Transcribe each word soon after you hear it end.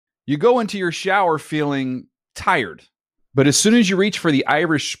You go into your shower feeling tired, but as soon as you reach for the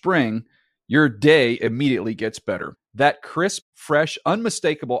Irish Spring, your day immediately gets better. That crisp, fresh,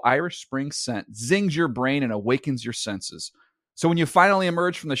 unmistakable Irish Spring scent zings your brain and awakens your senses. So when you finally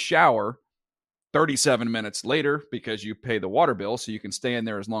emerge from the shower 37 minutes later, because you pay the water bill so you can stay in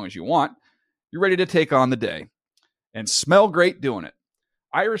there as long as you want, you're ready to take on the day and smell great doing it.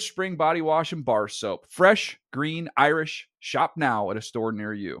 Irish Spring Body Wash and Bar Soap. Fresh, green, Irish. Shop now at a store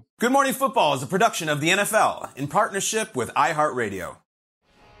near you. Good Morning Football is a production of the NFL in partnership with iHeartRadio.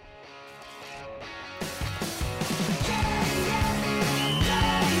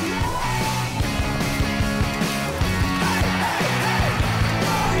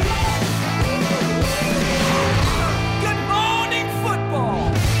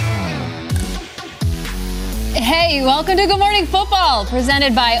 Hey, welcome to Good Morning Football,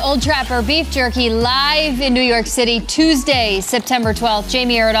 presented by Old Trapper Beef Jerky, live in New York City, Tuesday, September 12th.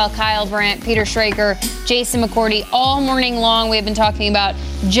 Jamie Erdahl, Kyle Brandt, Peter Schrager, Jason McCourty. All morning long, we have been talking about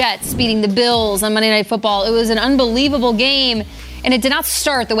Jets beating the Bills on Monday Night Football. It was an unbelievable game, and it did not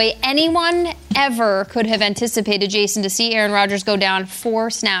start the way anyone ever could have anticipated, Jason, to see Aaron Rodgers go down 4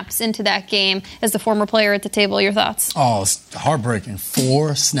 snaps into that game. As the former player at the table, your thoughts? Oh, it's heartbreaking.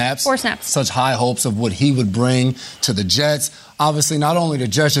 4 snaps. 4 snaps. Such high hopes of what he would bring to the Jets. Obviously, not only the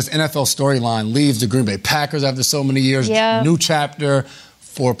Jets, just NFL storyline leaves the Green Bay Packers after so many years. Yeah. New chapter.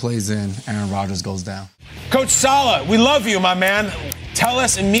 4 plays in, Aaron Rodgers goes down. Coach Saleh, we love you, my man. Tell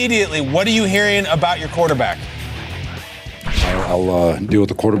us immediately, what are you hearing about your quarterback? I'll deal with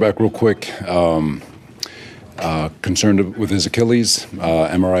the quarterback real quick. Concerned with his Achilles.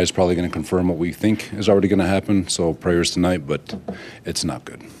 MRI is probably going to confirm what we think is already going to happen, so prayers tonight, but it's not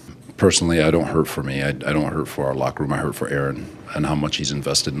good. Personally, I don't hurt for me. I don't hurt for our locker room. I hurt for Aaron and how much he's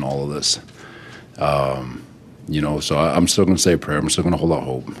invested in all of this. So I'm still going to say a prayer. I'm still going to hold out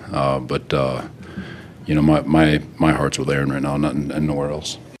hope. But my heart's with Aaron right now, and nowhere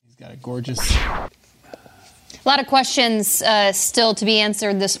else. He's got a gorgeous... A lot of questions still to be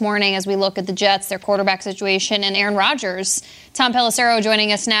answered this morning as we look at the Jets, their quarterback situation, and Aaron Rodgers. Tom Pelissero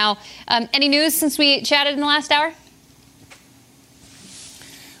joining us now. Any news since we chatted in the last hour?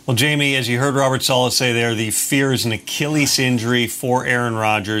 Well, Jamie, as you heard Robert Saleh say there, the fear is an Achilles injury for Aaron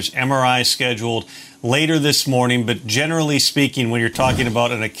Rodgers. MRI scheduled later this morning, but generally speaking, when you're talking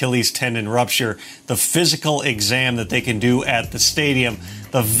about an Achilles tendon rupture, the physical exam that they can do at the stadium,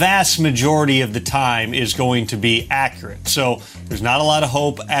 the vast majority of the time is going to be accurate. So there's not a lot of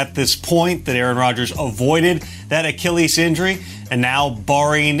hope at this point that Aaron Rodgers avoided that Achilles injury. And now,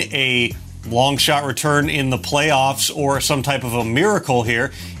 barring a long shot return in the playoffs or some type of a miracle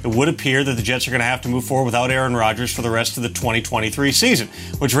here, it would appear that the Jets are going to have to move forward without Aaron Rodgers for the rest of the 2023 season,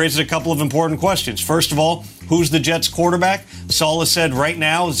 which raises a couple of important questions. First of all, who's the Jets quarterback? Saleh said right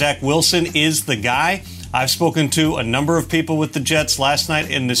now Zach Wilson is the guy. I've spoken to a number of people with the Jets last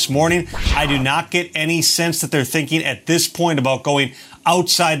night and this morning. I do not get any sense that they're thinking at this point about going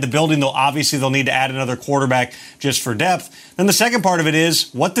outside the building, though obviously they'll need to add another quarterback just for depth. Then the second part of it is,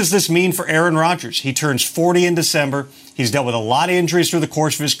 what does this mean for Aaron Rodgers? He turns 40 in December. He's dealt with a lot of injuries through the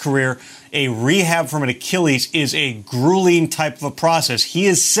course of his career. A rehab from an Achilles is a grueling type of a process. He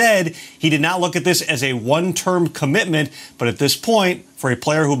has said he did not look at this as a one-term commitment, but at this point, for a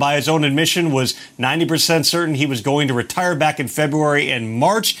player who by his own admission was 90% certain he was going to retire back in February and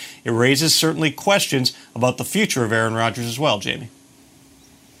March, it raises certainly questions about the future of Aaron Rodgers as well, Jamie.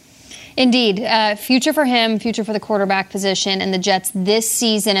 Indeed. Future for him, future for the quarterback position and the Jets this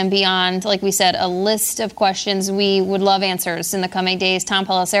season and beyond. Like we said, a list of questions. We would love answers in the coming days. Tom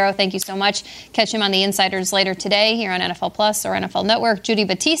Pelissero, thank you so much. Catch him on the Insiders later today here on NFL Plus or NFL Network. Judy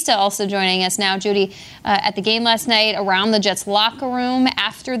Batista also joining us now. Judy, at the game last night, around the Jets locker room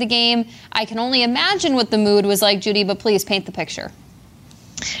after the game. I can only imagine what the mood was like, Judy, but please paint the picture.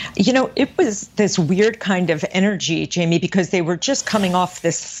 You know, it was this weird kind of energy, Jamie, because they were just coming off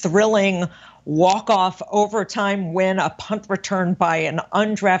this thrilling walk-off overtime win, a punt return by an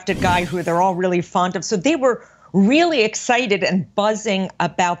undrafted guy who they're all really fond of. So they were really excited and buzzing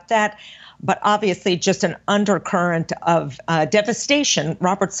about that. But obviously just an undercurrent of devastation.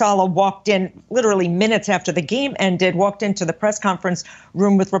 Robert Saleh walked in literally minutes after the game ended, walked into the press conference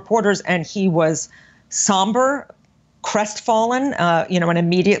room with reporters, and he was somber, crestfallen, and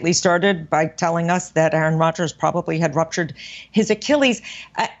immediately started by telling us that Aaron Rodgers probably had ruptured his Achilles.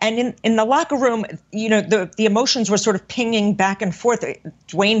 And in the locker room, the emotions were sort of pinging back and forth.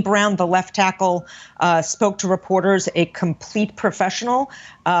 Dwayne Brown, the left tackle, spoke to reporters, a complete professional.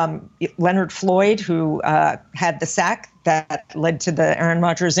 Leonard Floyd, who had the sack that led to the Aaron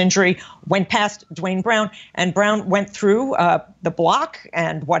Rodgers injury, went past Dwayne Brown, and Brown went through the block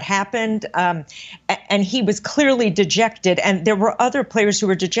and what happened. And he was clearly dejected. And there were other players who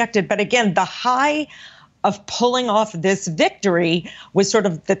were dejected. But again, the high of pulling off this victory was sort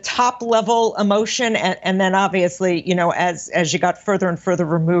of the top level emotion. And then obviously, as you got further and further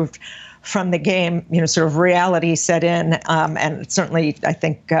removed from the game, sort of reality set in. And certainly, I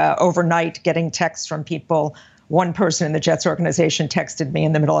think overnight, getting texts from people. One person in the Jets organization texted me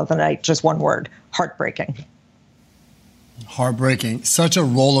in the middle of the night, just one word: heartbreaking. Heartbreaking. Such a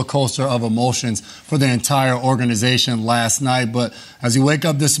roller coaster of emotions for the entire organization last night. But as you wake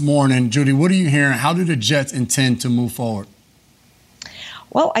up this morning, Judy, what are you hearing? How do the Jets intend to move forward?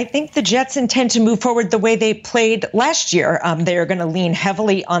 Well, I think the Jets intend to move forward the way they played last year. They are going to lean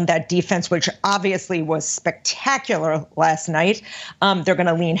heavily on that defense, which obviously was spectacular last night. They're going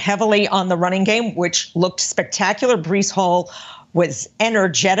to lean heavily on the running game, which looked spectacular. Breece Hall was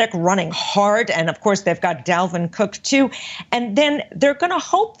energetic, running hard. And of course, they've got Dalvin Cook too. And then they're going to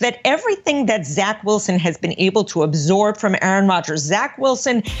hope that everything that Zach Wilson has been able to absorb from Aaron Rodgers. Zach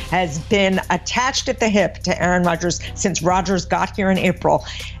Wilson has been attached at the hip to Aaron Rodgers since Rodgers got here in April.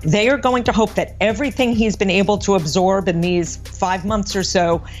 They are going to hope that everything he's been able to absorb in these 5 months or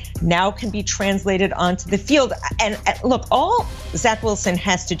so now can be translated onto the field. And look, all Zach Wilson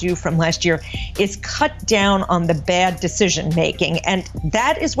has to do from last year is cut down on the bad decision making. And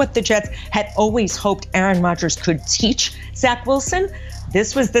that is what the Jets had always hoped Aaron Rodgers could teach Zach Wilson.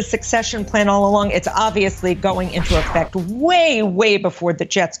 This was the succession plan all along. It's obviously going into effect way, way before the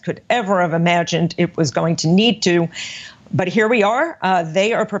Jets could ever have imagined it was going to need to. But here we are.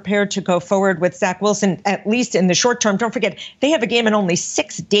 They are prepared to go forward with Zach Wilson, at least in the short term. Don't forget, they have a game in only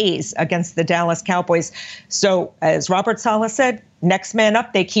 6 days against the Dallas Cowboys. So as Robert Saleh said, next man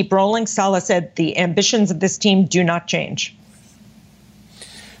up, they keep rolling. Saleh said the ambitions of this team do not change.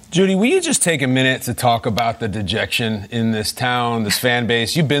 Judy, will you just take a minute to talk about the dejection in this town, this fan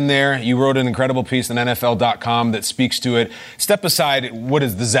base? You've been there. You wrote an incredible piece on NFL.com that speaks to it. Step aside, what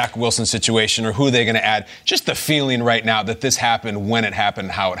is the Zach Wilson situation, or who are they going to add? Just the feeling right now that this happened, when it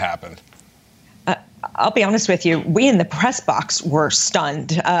happened, how it happened. I'll be honest with you. We in the press box were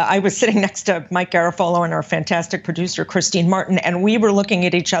stunned. I was sitting next to Mike Garafolo and our fantastic producer, Christine Martin, and we were looking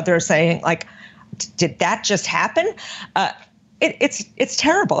at each other saying, like, did that just happen? It's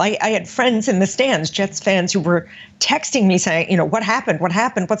terrible. I had friends in the stands, Jets fans, who were texting me saying, what happened? What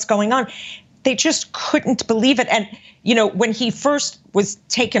happened? What's going on? They just couldn't believe it. And, when he first was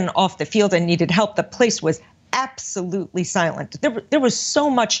taken off the field and needed help, the place was absolutely silent. There was so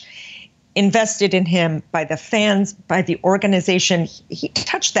much invested in him by the fans, by the organization. He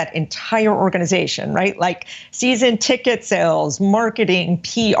touched that entire organization, right? Like season ticket sales, marketing,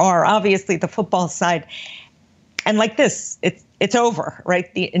 PR, obviously the football side. And like this, it's over, right?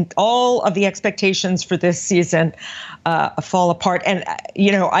 All of the expectations for this season fall apart. And,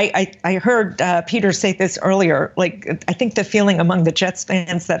 I heard Peter say this earlier. Like, I think the feeling among the Jets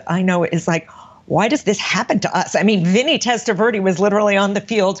fans that I know is like, why does this happen to us? I mean, Vinny Testaverde was literally on the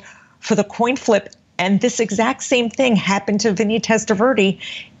field for the coin flip, and this exact same thing happened to Vinny Testaverde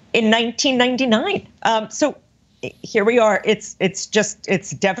in 1999. So here we are. It's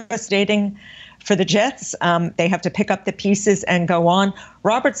devastating for the Jets. They have to pick up the pieces and go on.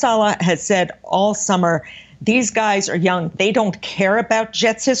 Robert Saleh has said all summer, these guys are young. They don't care about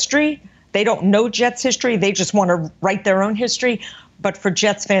Jets history. They don't know Jets history. They just want to write their own history. But for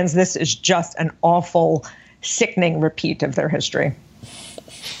Jets fans, this is just an awful, sickening repeat of their history.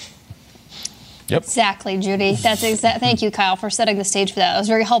 Yep. Exactly, Judy. Thank you, Kyle, for setting the stage for that. It was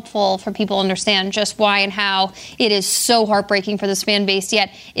very helpful for people to understand just why and how it is so heartbreaking for this fan base.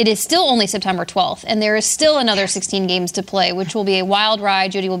 Yet it is still only September 12th, and there is still another 16 games to play, which will be a wild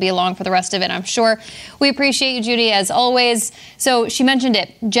ride. Judy will be along for the rest of it, I'm sure. We appreciate you, Judy, as always. So she mentioned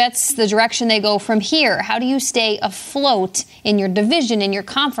it. Jets, the direction they go from here. How do you stay afloat in your division, in your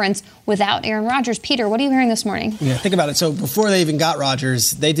conference, without Aaron Rodgers? Peter, what are you hearing this morning? Yeah, think about it. So before they even got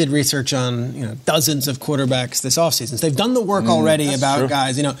Rodgers, they did research on dozens of quarterbacks this offseason. So they've done the work already about true.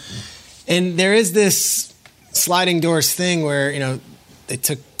 Guys, and there is this sliding doors thing where, they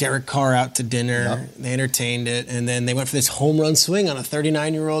took Derek Carr out to dinner, They entertained it, and then they went for this home run swing on a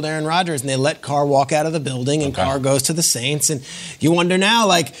 39-year-old Aaron Rodgers, and they let Carr walk out of the building, and Carr goes to the Saints. And you wonder now,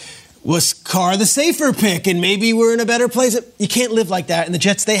 was Carr the safer pick, and maybe we're in a better place? You can't live like that. And the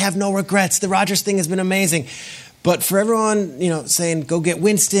Jets, they have no regrets. The Rodgers thing has been amazing. But for everyone, saying go get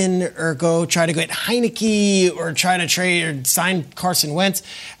Winston or go try to get Heineke or try to trade or sign Carson Wentz,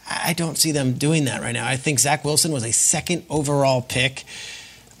 I don't see them doing that right now. I think Zach Wilson was a second overall pick.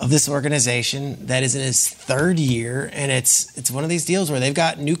 of this organization that is in his third year, and it's one of these deals where they've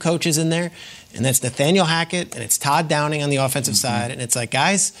got new coaches in there, and that's Nathaniel Hackett and it's Todd Downing on the offensive side, and it's like,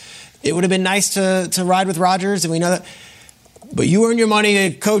 guys, it would have been nice to ride with Rodgers, and we know that, but you earn your money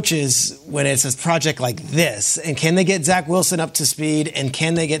at coaches when it's a project like this, and can they get Zach Wilson up to speed, and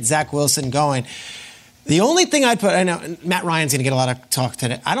can they get Zach Wilson going? The only thing I'd put, I know Matt Ryan's going to get a lot of talk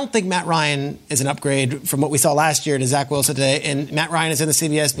today. I don't think Matt Ryan is an upgrade from what we saw last year to Zach Wilson today. And Matt Ryan is in the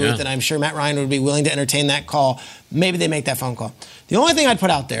CBS booth, and I'm sure Matt Ryan would be willing to entertain that call. Maybe they make that phone call. The only thing I'd put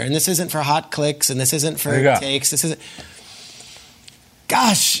out there, and this isn't for hot clicks, and this isn't for takes, this isn't.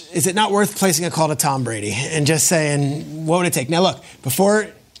 Gosh, is it not worth placing a call to Tom Brady and just saying, what would it take? Now, look, before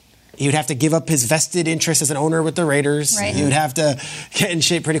he would have to give up his vested interest as an owner with the Raiders. Right. He would have to get in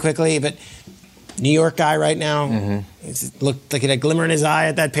shape pretty quickly, but New York guy right now. He looked like he had a glimmer in his eye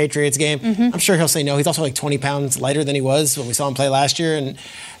at that Patriots game. I'm sure he'll say no. He's also like 20 pounds lighter than he was when we saw him play last year. And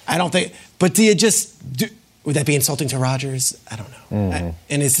I don't think, but do you just, would that be insulting to Rodgers? I don't know.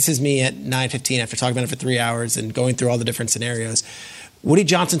 This is me at 9:15 after talking about it for 3 hours and going through all the different scenarios. Woody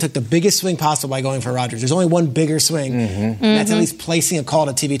Johnson took the biggest swing possible by going for Rodgers. There's only one bigger swing. And that's at least placing a call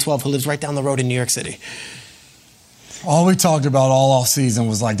to TB12, who lives right down the road in New York City. All we talked about all off season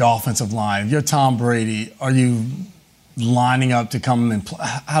was like the offensive line. If you're Tom Brady, are you lining up to come and play?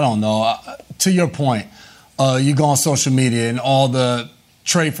 I don't know. To your point, you go on social media and all the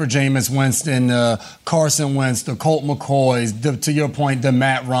trade for Jameis Winston, Carson Wentz, the Colt McCoys, to your point, the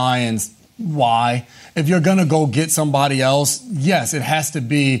Matt Ryans. Why? If you're going to go get somebody else, yes, it has to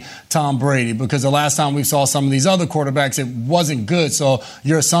be Tom Brady, because the last time we saw some of these other quarterbacks, it wasn't good. So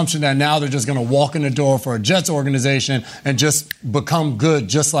your assumption that now they're just going to walk in the door for a Jets organization and just become good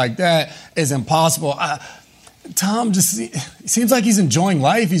just like that is impossible. Tom just seems like he's enjoying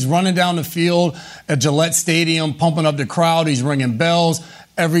life. He's running down the field at Gillette Stadium, pumping up the crowd. He's ringing bells.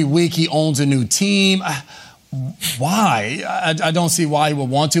 Every week he owns a new team. Why? I don't see why he would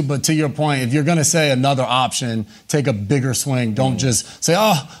want to, but to your point, if you're going to say another option, take a bigger swing. Don't just say,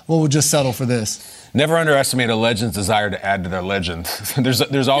 we'll just settle for this. Never underestimate a legend's desire to add to their legend.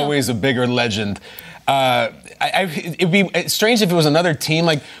 There's always a bigger legend. It'd be strange if it was another team.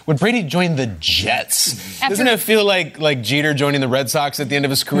 Like, would Brady join the Jets? Doesn't it feel like Jeter joining the Red Sox at the end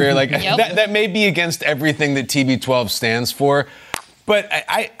of his career? Like that may be against everything that TB12 stands for. But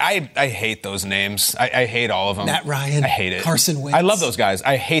I hate those names. I hate all of them. Matt Ryan. I hate it. Carson Wentz. I love those guys.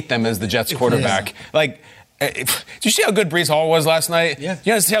 I hate them as the Jets quarterback. Like, did you see how good Breece Hall was last night? Yeah.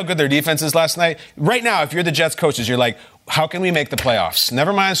 You guys see how good their defense is last night? Right now, if you're the Jets coaches, you're like, how can we make the playoffs?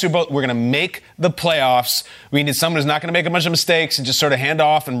 Never mind Super Bowl. We're going to make the playoffs. We need someone who's not going to make a bunch of mistakes and just sort of hand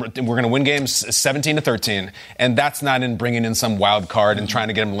off, and we're going to win games 17-13. And that's not in bringing in some wild card and trying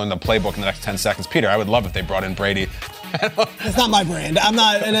to get him to learn the playbook in the next 10 seconds. Peter, I would love if they brought in Brady. It's not my brand. I'm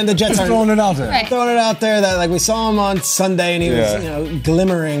not. And then the Jets are throwing it out there. Right. Throwing it out there that, like, we saw him on Sunday and he was,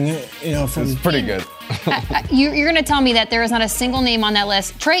 glimmering, from. It's pretty good. You're going to tell me that there is not a single name on that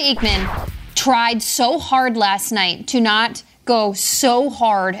list. Trey Aikman tried so hard last night to not go so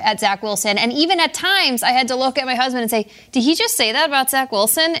hard at Zach Wilson. And even at times, I had to look at my husband and say, did he just say that about Zach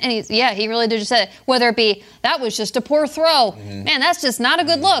Wilson? And he really did just say it. Whether it be, that was just a poor throw. Man, that's just not a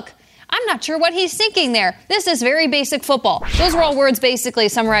good look. I'm not sure what he's thinking there. This is very basic football. Those were all words basically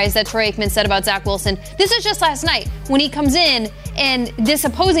summarized that Troy Aikman said about Zach Wilson. This is just last night when he comes in and this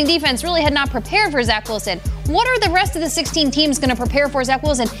opposing defense really had not prepared for Zach Wilson. What are the rest of the 16 teams going to prepare for Zach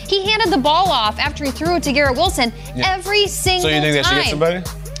Wilson? He handed the ball off after he threw it to Garrett Wilson every single time. So you think they should get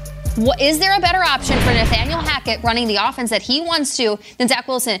somebody? Is there a better option for Nathaniel Hackett running the offense that he wants to than Zach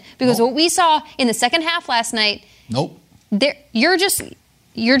Wilson? Because what we saw in the second half last night,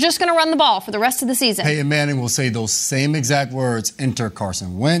 you're just going to run the ball for the rest of the season. Peyton Manning will say those same exact words. Enter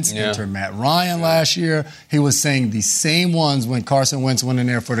Carson Wentz, enter Matt Ryan last year. He was saying the same ones when Carson Wentz went in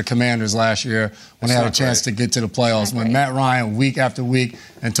there for the Commanders last year when they had a chance to get to the playoffs. When Matt Ryan, week after week,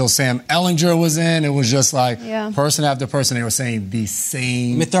 until Sam Ellinger was in, it was just like person after person, they were saying the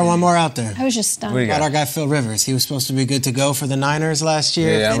same. Let me throw one more out there. I was just stunned. About our guy Phil Rivers. He was supposed to be good to go for the Niners last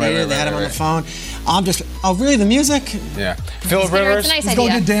year. They had him on the phone. Really, the music? Yeah. Phil Rivers. Nice go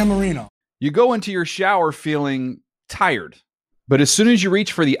to Dan Marino. You go into your shower feeling tired, but as soon as you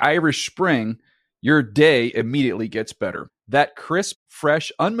reach for the Irish Spring, your day immediately gets better. That crisp,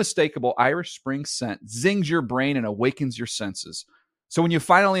 fresh, unmistakable Irish Spring scent zings your brain and awakens your senses. So when you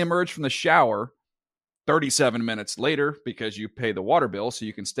finally emerge from the shower, 37 minutes later, because you pay the water bill so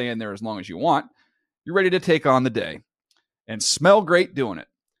you can stay in there as long as you want, you're ready to take on the day. And smell great doing it.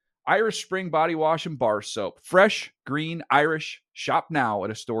 Irish Spring Body Wash and Bar Soap. Fresh, green, Irish. Shop now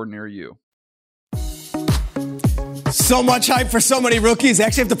at a store near you. So much hype for so many rookies. They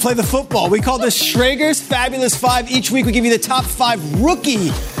actually have to play the football. We call this Schrager's Fabulous 5. Each week we give you the top 5 rookie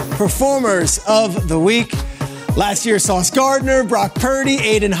performers of the week. Last year, Sauce Gardner, Brock Purdy,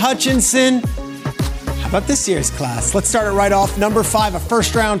 Aiden Hutchinson. How about this year's class? Let's start it right off. Number 5, a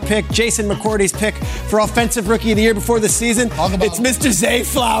first-round pick, Jason McCourty's pick for Offensive Rookie of the Year before the season. It's Mr. Zay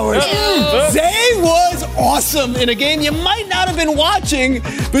Flowers. Zay was awesome in a game you might not have been watching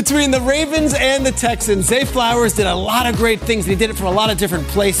between the Ravens and the Texans. Zay Flowers did a lot of great things. He did it from a lot of different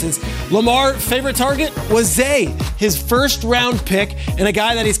places. Lamar, favorite target was Zay, his first-round pick, and a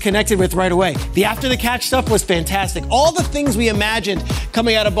guy that he's connected with right away. The after-the-catch stuff was fantastic. All the things we imagined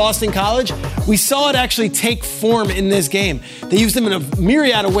coming out of Boston College, we saw it actually take form in this game. They used him in a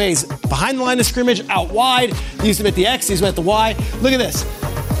myriad of ways. Behind the line of scrimmage, out wide. They used him at the X, they used him at the Y. Look at this.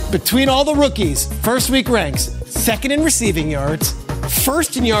 Between all the rookies, first week ranks, second in receiving yards,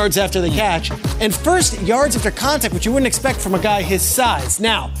 first in yards after the catch, and first yards after contact, which you wouldn't expect from a guy his size.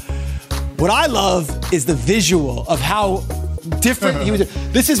 Now, what I love is the visual of how different he was.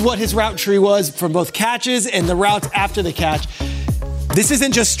 This is what his route tree was from both catches and the routes after the catch. This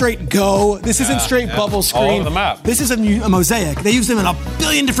isn't just straight go. This isn't straight bubble screen. All over the map. This is a mosaic. They used him in a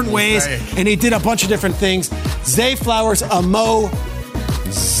billion different ways, and he did a bunch of different things. Zay Flowers, a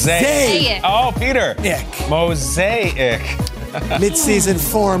Zay. Oh, Peter. Ick. Mosaic. Midseason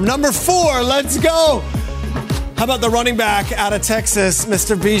form. Number 4, let's go. How about the running back out of Texas,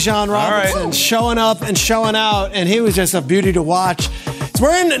 Mr. Bijan Robinson, showing up and showing out, and he was just a beauty to watch. He's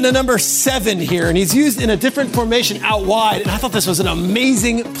wearing the number 7 here, and he's used in a different formation out wide, and I thought this was an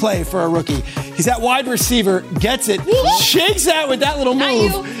amazing play for a rookie. He's at wide receiver, gets it, shakes out with that little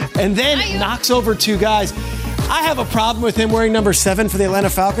move, and then knocks over 2 guys. I have a problem with him wearing number 7 for the Atlanta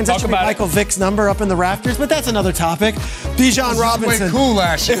Falcons. That should be Michael Vick's number up in the rafters, but that's another topic. Bijan Robinson. Young Wei Koo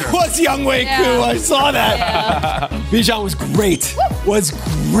last year. It was Young Wei Koo. I saw that. Yeah. Bijan was great.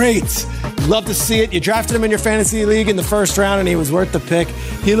 Love to see it. You drafted him in your fantasy league in the first round, and he was worth the pick.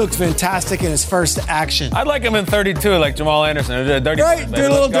 He looked fantastic in his first action. I'd like him in 32, like Jamal Anderson. Dirty right, bird, do a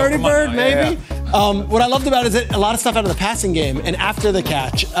little dirty bird, maybe. Yeah. What I loved about it is that a lot of stuff out of the passing game, and after the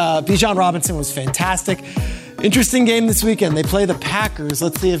catch, Bijan Robinson was fantastic. Interesting game this weekend. They play the Packers.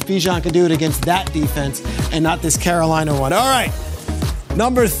 Let's see if Bijan can do it against that defense and not this Carolina one. All right,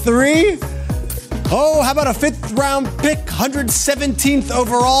 number 3. Oh, how about a 5th-round pick, 117th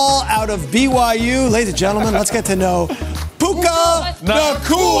overall out of BYU. Ladies and gentlemen, let's get to know Puka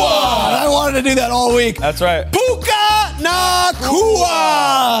Nacua. I wanted to do that all week. That's right. Puka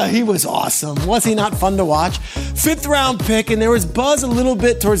Nacua. He was awesome. Was he not fun to watch? 5th-round pick, and there was buzz a little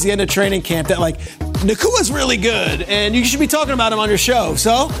bit towards the end of training camp that, like, Nakua's really good, and you should be talking about him on your show.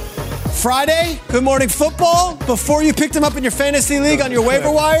 So, Friday, Good Morning Football, before you picked him up in your fantasy league on your waiver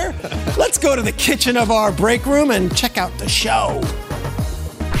wire, let's go to the kitchen of our break room and check out the show.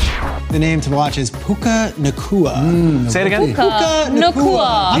 The name to watch is Puka Nacua. Say it again. Puka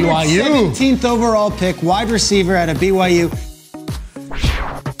Nacua. BYU. 17th overall pick, wide receiver out of BYU.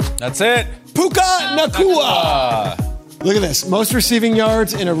 That's it. Puka Nacua. Look at this. Most receiving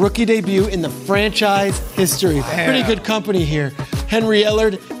yards in a rookie debut in the franchise history. Damn. Pretty good company here. Henry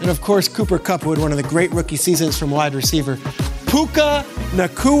Ellard and, of course, Cooper Kupp, who had one of the great rookie seasons from wide receiver. Puka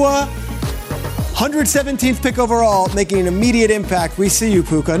Nacua, 117th pick overall, making an immediate impact. We see you,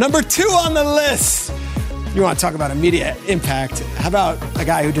 Puka. Number 2 on the list. You want to talk about immediate impact? How about a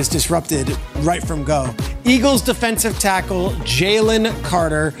guy who just disrupted right from go? Eagles defensive tackle Jalen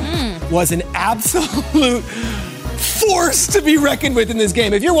Carter was an absolute force to be reckoned with in this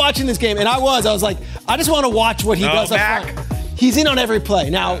game. If you're watching this game, and I was like, I just want to watch what he does up front. He's in on every play.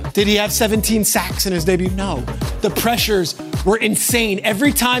 Now, did he have 17 sacks in his debut? No. The pressures were insane.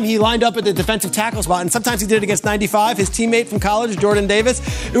 Every time he lined up at the defensive tackle spot, and sometimes he did it against 95, his teammate from college, Jordan Davis,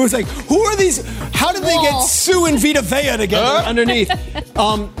 it was like, who are these? How did they get Sue and Vita Vea together underneath?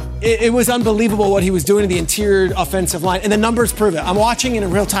 It was unbelievable what he was doing to the interior offensive line, and the numbers prove it. I'm watching it in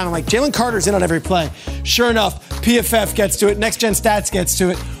real time. I'm like, Jalen Carter's in on every play. Sure enough, PFF gets to it. Next Gen Stats gets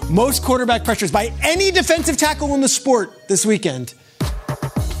to it. Most quarterback pressures by any defensive tackle in the sport this weekend.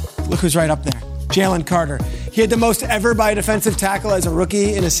 Look who's right up there. Jalen Carter. He had the most ever by a defensive tackle as a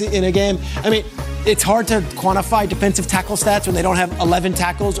rookie in a game. I mean, it's hard to quantify defensive tackle stats when they don't have 11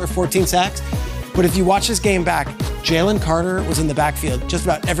 tackles or 14 sacks. But if you watch this game back, Jalen Carter was in the backfield just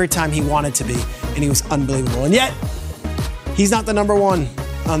about every time he wanted to be, and he was unbelievable. And yet, he's not the number 1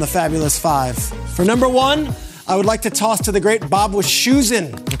 on the Fabulous 5. For number 1, I would like to toss to the great Bob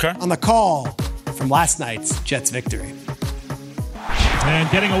Wischusen on the call from last night's Jets victory.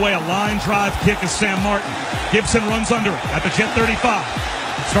 And getting away, a line drive kick is Sam Martin. Gibson runs under it at the Jet 35.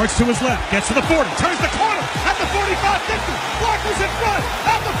 Starts to his left, gets to the 40, turns the corner at the 40. 55-60. Walker's in front,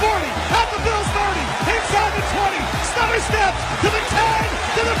 at the 40, at the Bills 30, inside the 20. Stutter steps to the 10,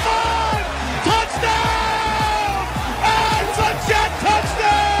 to the 5. Touchdown! And it's a Jet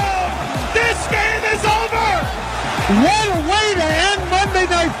touchdown! This game is over! What a way to end Monday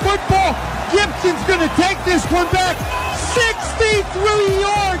Night Football. Gibson's going to take this one back. 63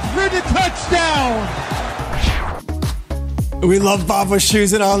 yards for the touchdown. We love Bob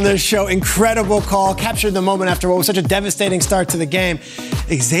Wischusen on this show. Incredible call. Captured the moment after what was such a devastating start to the game.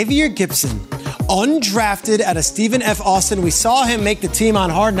 Xavier Gipson, undrafted out of Stephen F. Austin. We saw him make the team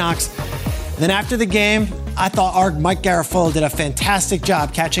on Hard Knocks. Then after the game, I thought our Mike Garafolo did a fantastic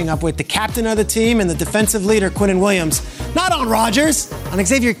job catching up with the captain of the team and the defensive leader, Quinnen Williams. Not on Rodgers, on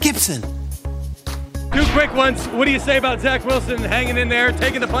Xavier Gipson. Two quick ones. What do you say about Zach Wilson hanging in there,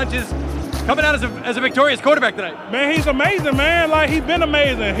 taking the punches, coming out as a victorious quarterback tonight? Man, he's amazing, man. Like, he's been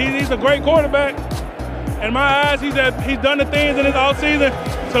amazing. He's a great quarterback. In my eyes, he's done the things in his offseason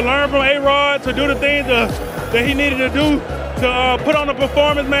to learn from A-Rod, to do the things that he needed to do to put on a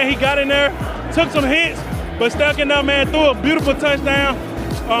performance, man. He got in there, took some hits, but stuck it up, man, threw a beautiful touchdown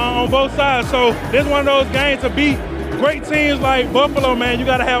on both sides. So this is one of those games to beat great teams like Buffalo, man. You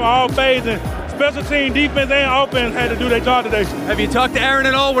got to have all phase, and special team, defense, and offense had to do their job today. Have you talked to Aaron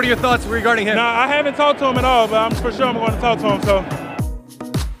at all? What are your thoughts regarding him? No, I haven't talked to him at all, but I'm for sure I'm going to talk to him. So.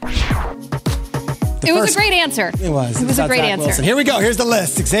 It was a great answer. It was. It was a great answer. Wilson. Here we go. Here's the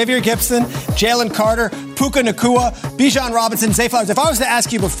list. Xavier Gipson, Jalen Carter, Puka Nacua, Bijan Robinson, Zay Flowers. If I was to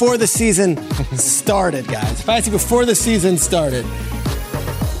ask you before the season started, guys, if I asked you before the season started,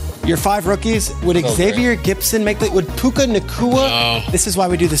 your 5 rookies, would Xavier Gipson make would Puka Nacua? No. This is why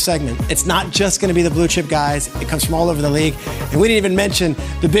we do this segment. It's not just going to be the blue chip guys. It comes from all over the league. And we didn't even mention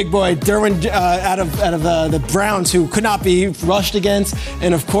the big boy, Derwin, out of the Browns, who could not be rushed against.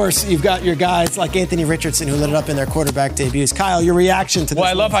 And, of course, you've got your guys like Anthony Richardson, who lit it up in their quarterback debuts. Kyle, your reaction to this? Well,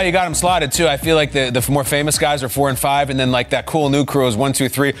 I love how you got them slotted, too. I feel like the more famous guys are 4 and 5, and then, like, that cool new crew is 1, 2,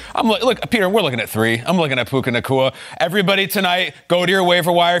 3. Look, Peter, we're looking at 3. I'm looking at Puka Nacua. Everybody tonight, go to your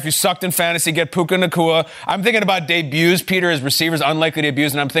waiver wire. If you sucked in fantasy, get Puka Nacua. I'm thinking about debuts, Peter, as receivers, unlikely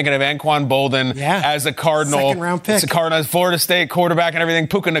debuts, and I'm thinking of Anquan Bolden as a Cardinal. Second-round pick. It's a Cardinal, Florida State quarterback and everything.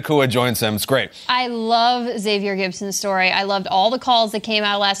 Puka Nacua joins him. It's great. I love Xavier Gipson's story. I loved all the calls that came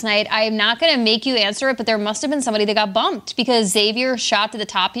out last night. I am not going to make you answer it, but there must have been somebody that got bumped because Xavier shot to the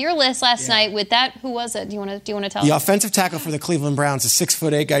top of your list last night with that. Who was it? Do you want to tell The us? offensive tackle for the Cleveland Browns, a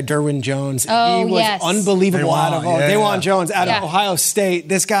 6'8" guy, Derwin Jones. Oh, he was unbelievable Dawan Jones out of Ohio State.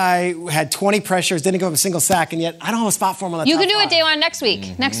 This guy had 20 pressures, didn't give up a single sack, and yet I don't have a spot for him on the top. You can do 5. it, Dawan, next week.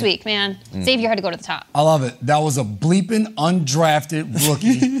 Mm-hmm. Next week, man. Xavier had to go to the top. I love it. That was a bleeping undrafted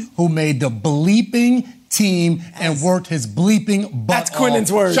rookie who made the bleeping team and worked his bleeping butt That's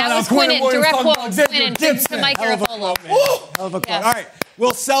Quinnen's word. That was Quinnen. Direct quote. Quinnen to Mike Garafolo. Hell of a quote. All right,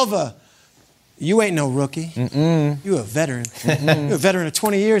 Will Selva. You ain't no rookie. You a veteran. You're a veteran of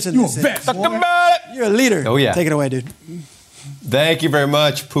 20 years in this. You're a leader. Oh, yeah. Take it away, dude. Thank you very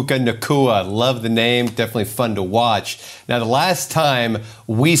much, Puka Nacua. Love the name. Definitely fun to watch. Now, the last time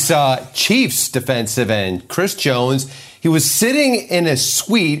we saw Chiefs defensive end Chris Jones, he was sitting in a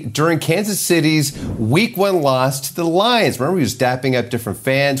suite during Kansas City's Week 1 loss to the Lions. Remember, he was dapping up different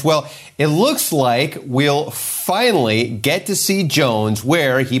fans. Well, it looks like we'll finally get to see Jones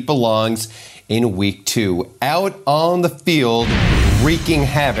where he belongs in Week 2, out on the field, wreaking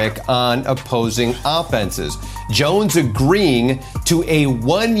havoc on opposing offenses. Jones agreeing to a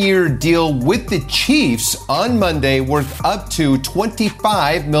 1-year deal with the Chiefs on Monday worth up to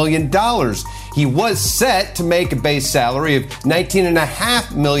 $25 million. He was set to make a base salary of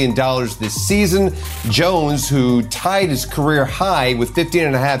 $19.5 million this season. Jones, who tied his career high with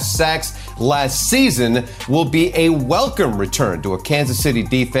 15.5 sacks last season, will be a welcome return to a Kansas City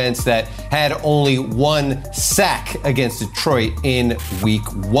defense that had only 1 sack against Detroit in Week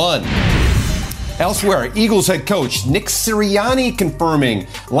 1. Elsewhere, Eagles head coach Nick Sirianni confirming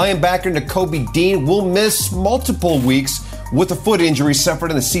linebacker Nakobe Dean will miss multiple weeks with a foot injury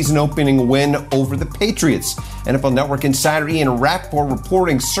suffered in the season-opening win over the Patriots. NFL Network insider Ian Rappaport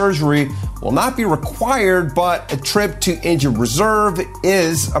reporting surgery will not be required, but a trip to injured reserve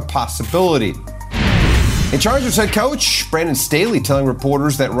is a possibility. And Chargers head coach Brandon Staley telling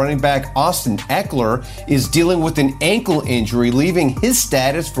reporters that running back Austin Eckler is dealing with an ankle injury, leaving his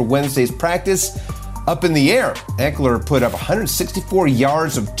status for Wednesday's practice up in the air. Eckler put up 164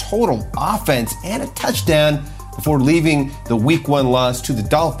 yards of total offense and a touchdown before leaving the Week 1 loss to the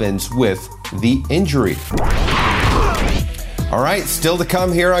Dolphins with the injury. All right, still to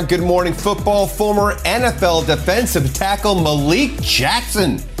come here on Good Morning Football, former NFL defensive tackle Malik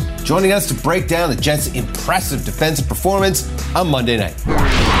Jackson joining us to break down the Jets' impressive defensive performance on Monday night.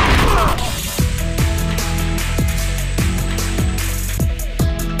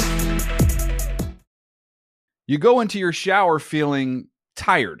 You go into your shower feeling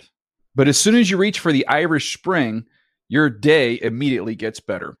tired, but as soon as you reach for the Irish Spring, your day immediately gets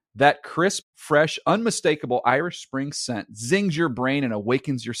better. That crisp, fresh, unmistakable Irish Spring scent zings your brain and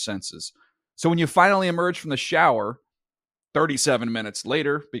awakens your senses. So when you finally emerge from the shower, 37 minutes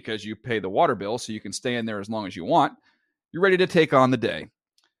later, because you pay the water bill so you can stay in there as long as you want, you're ready to take on the day.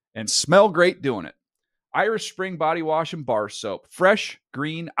 And smell great doing it. Irish Spring Body Wash and Bar Soap. Fresh,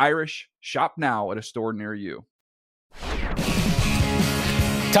 green, Irish. Shop now at a store near you.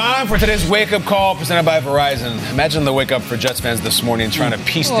 Time for today's wake-up call presented by Verizon. Imagine the wake-up for Jets fans this morning trying to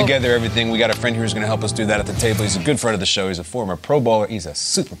piece together everything. We got a friend here who's going to help us do that at the table. He's a good friend of the show. He's a former Pro Bowler. He's a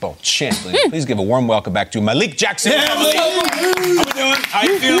Super Bowl champion. Please give a warm welcome back to Malik Jackson. Yeah, how you doing? How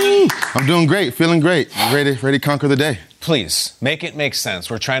you feeling? I'm doing great. Feeling great. Ready to conquer the day. Please, make it make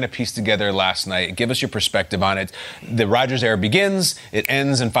sense. We're trying to piece together last night. Give us your perspective on it. The Rodgers era begins. It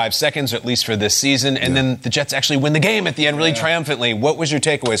ends in 5 seconds, or at least for this season. And then the Jets actually win the game at the end really triumphantly. What was your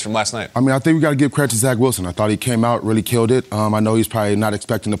takeaways from last night? I mean, I think we got to give credit to Zach Wilson. I thought he came out, really killed it. I know he's probably not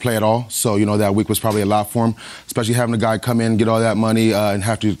expecting to play at all. So, that week was probably a lot for him, especially having a guy come in, get all that money, and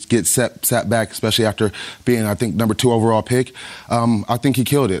have to get sat back, especially after being, I think, number 2 overall pick. I think he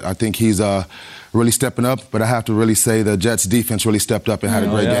killed it. I think he's really stepping up, but I have to really say the Jets defense really stepped up and had a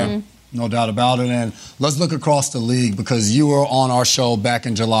great game. No doubt about it. And let's look across the league, because you were on our show back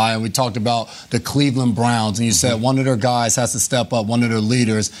in July and we talked about the Cleveland Browns, and you said one of their guys has to step up, one of their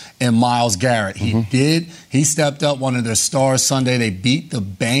leaders, and Myles Garrett. He did. He stepped up, one of their stars Sunday. They beat the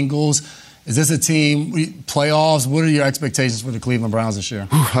Bengals. Is this a team, playoffs? What are your expectations for the Cleveland Browns this year?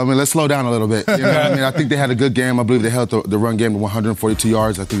 I mean, let's slow down a little bit. I think they had a good game. I believe they held the run game to 142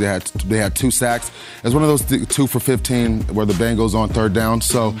 yards. I think they had 2 sacks. It's one of those 2 for 15 where the Bengals on 3rd down.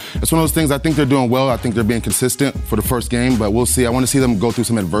 So it's one of those things. I think they're doing well. I think they're being consistent for the first game, but we'll see. I want to see them go through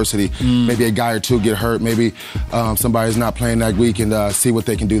some adversity. Maybe a guy or two get hurt. Maybe somebody's not playing that week, and see what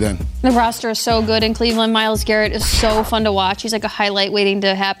they can do then. The roster is so good in Cleveland. Myles Garrett is so fun to watch. He's like a highlight waiting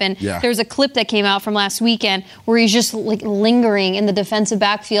to happen. Yeah. There's a clip that came out from last weekend where he's just like lingering in the defensive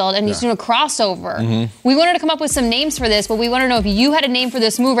backfield and he's doing a crossover. We wanted to come up with some names for this, but we want to know if you had a name for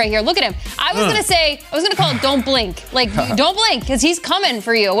this move right here. Look at him. I was going to call it Don't Blink. Like, don't blink, because he's coming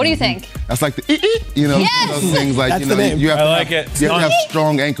for you. What do you think? That's like the those things like, That's the name. you have I to like have, it. You have to have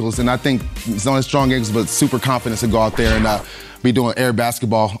strong ankles, and I think it's not only strong ankles, but super confidence to go out there and be doing air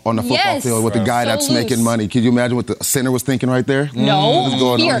basketball on the football field with a guy that's making money. Can you imagine what the center was thinking right there? No. What's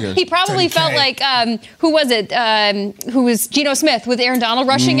going on here? He probably felt like, who was it? Who was Geno Smith with Aaron Donald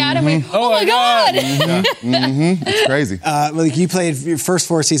rushing at him? Oh my God. It's crazy. Malik, you played your first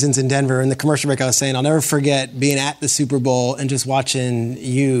 4 seasons in Denver. In the commercial break, I was saying, I'll never forget being at the Super Bowl and just watching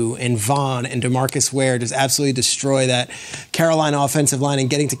you and Vaughn and DeMarcus Ware just absolutely destroy that Carolina offensive line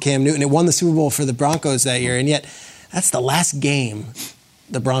and getting to Cam Newton. It won the Super Bowl for the Broncos that year, and yet that's the last game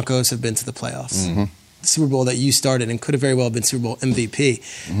the Broncos have been to the playoffs. The Super Bowl that you started and could have very well been Super Bowl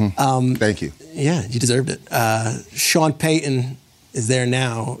MVP. Thank you. Yeah, you deserved it. Sean Payton is there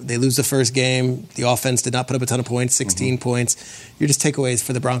now. They lose the first game. The offense did not put up a ton of points, 16 points. Your just takeaways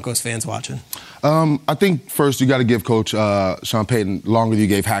for the Broncos fans watching? I think first you got to give Coach Sean Payton longer than you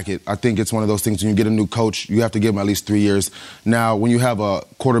gave Hackett. I think it's one of those things when you get a new coach, you have to give him at least 3 years. Now, when you have a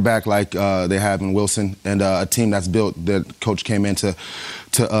quarterback like they have in Wilson and a team that's built that Coach came in to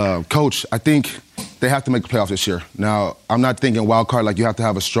coach, I think they have to make the playoffs this year. Now, I'm not thinking wild card, like you have to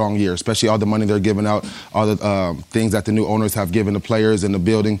have a strong year, especially all the money they're giving out, all the things that the new owners have given the players in the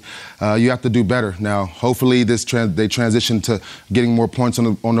building. You have to do better. Now, hopefully they transition to getting more points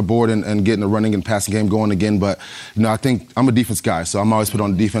on the board and getting the running and passing game going again. But, I think I'm a defense guy, so I'm always put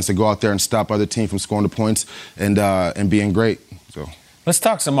on the defense to go out there and stop other team from scoring the points and being great. So. Let's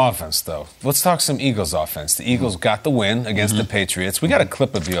talk some offense, though. Let's talk some Eagles offense. The Eagles got the win against the Patriots. We got a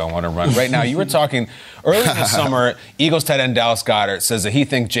clip of you I want to run right now. You were talking earlier in the summer, Eagles tight end Dallas Goedert says that he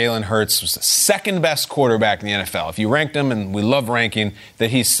thinks Jalen Hurts was the second best quarterback in the NFL. If you ranked him, and we love ranking, that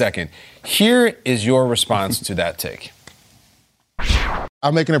he's second. Here is your response to that take.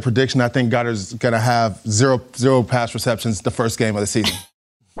 I'm making a prediction. I think Goddard's going to have zero pass receptions the first game of the season.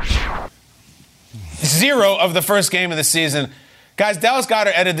 0 of the first game of the season. Guys, Dallas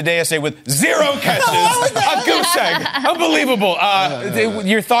Goedert ended the day yesterday with 0 catches. A goose egg. Unbelievable.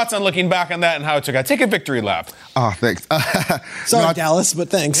 Your thoughts on looking back on that and how it took out? Take a victory lap. Oh, thanks. Sorry, Dallas, but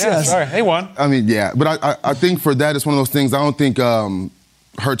thanks. Yeah, sorry. They won. I mean, yeah. But I think for that, it's one of those things. I don't think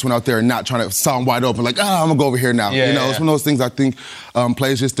Hurts went out there and not trying to saw him wide open, like, I'm going to go over here now. It's one of those things I think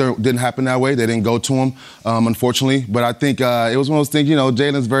plays just didn't happen that way. They didn't go to him, unfortunately. But I think it was one of those things,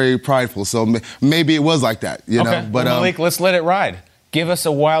 Jalen's very prideful, so maybe it was like that, know. But Malik, let's let it ride. Give us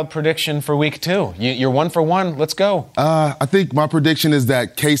a wild prediction for week 2. You're 1 for 1. Let's go. I think my prediction is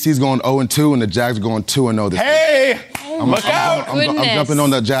that KC's going 0-2 and the Jags are going 2-0 this Hey! Look out! I'm jumping on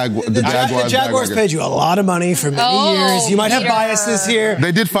the Jaguars. The Jaguars paid you a lot of money for many years. You might have biases here.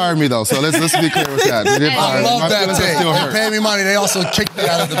 They did fire me, though, so let's be clear with that. They did fire me. I love that take. They paid me money. They also kicked me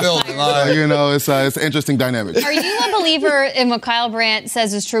out of the building. It's an interesting dynamic. Are you a believer in what Kyle Brandt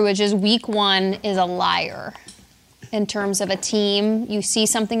says is true, which is week 1 is a liar? In terms of a team, you see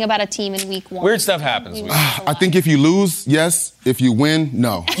something about a team in week 1. Weird stuff happens. I think if you lose, yes. If you win,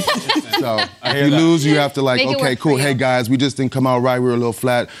 no. So if you lose, you have to okay, cool. Hey, guys, we just didn't come out right. We were a little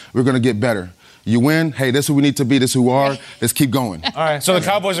flat. We're going to get better. You win. Hey, this is who we need to be. This is who we are. Let's keep going. All right. So the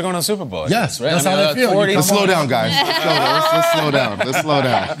Cowboys are going to the Super Bowl. Yes, right? That's how they feel. Let's slow down, guys. Let's slow down. Let's slow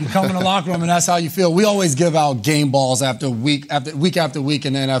down. You come in the locker room, and that's how you feel. We always give out game balls week after week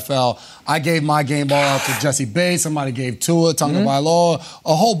in the NFL. I gave my game ball out to Jesse Bates. Somebody gave Tua, Tagovailoa,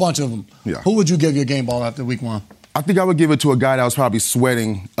 a whole bunch of them. Yeah. Who would you give your game ball after week 1? I think I would give it to a guy that was probably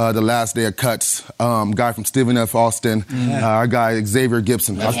sweating the last day of cuts. Guy from Stephen F. Austin, our guy Xavier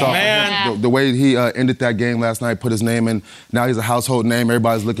Gibson. I thought the way he ended that game last night, put his name in. Now he's a household name.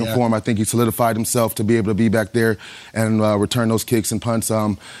 Everybody's looking for him. I think he solidified himself to be able to be back there and return those kicks and punts.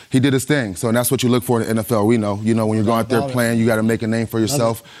 He did his thing. So and that's what you look for in the NFL. We know. When you're going out there playing, you got to make a name for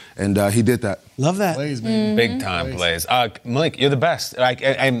yourself. And he did that. Love that. Plays, man. Big time plays. Malik, you're the best.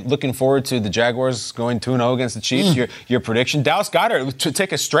 I'm looking forward to the Jaguars going 2-0 against the Chiefs. Your prediction. Dallas Goedert to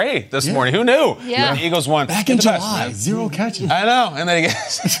take a stray this morning. Who knew? Yeah. The Eagles won. Back in July, 0 catches. I know. And then he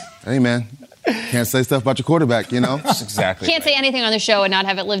gets... Hey, man. Can't say stuff about your quarterback, That's exactly. Can't say anything on the show and not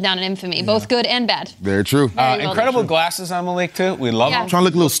have it live down in infamy, both good and bad. Very true. Incredible glasses on Malik, too. We love them. Trying to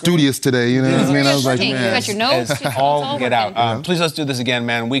look a little studious today, what I mean? I was like, man. You got your nose. All get out. Please let's do this again,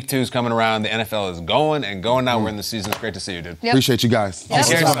 man. Week 2 is coming around. The NFL is going and going now. We're in the season. It's great to see you, dude. Yep. Appreciate you guys. Yep.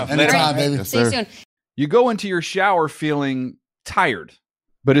 Take care of yourself. Anytime, baby. Yes, See you sir. soon. You go into your shower feeling tired,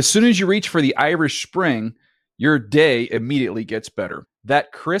 but as soon as you reach for the Irish Spring, your day immediately gets better.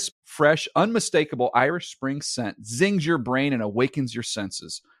 That crisp, fresh, unmistakable Irish Spring scent zings your brain and awakens your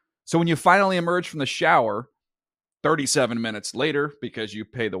senses. So when you finally emerge from the shower, 37 minutes later, because you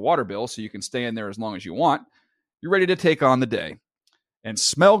pay the water bill so you can stay in there as long as you want, you're ready to take on the day. And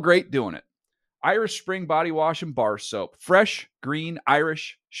smell great doing it. Irish Spring Body Wash and Bar Soap. Fresh, green,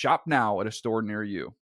 Irish. Shop now at a store near you.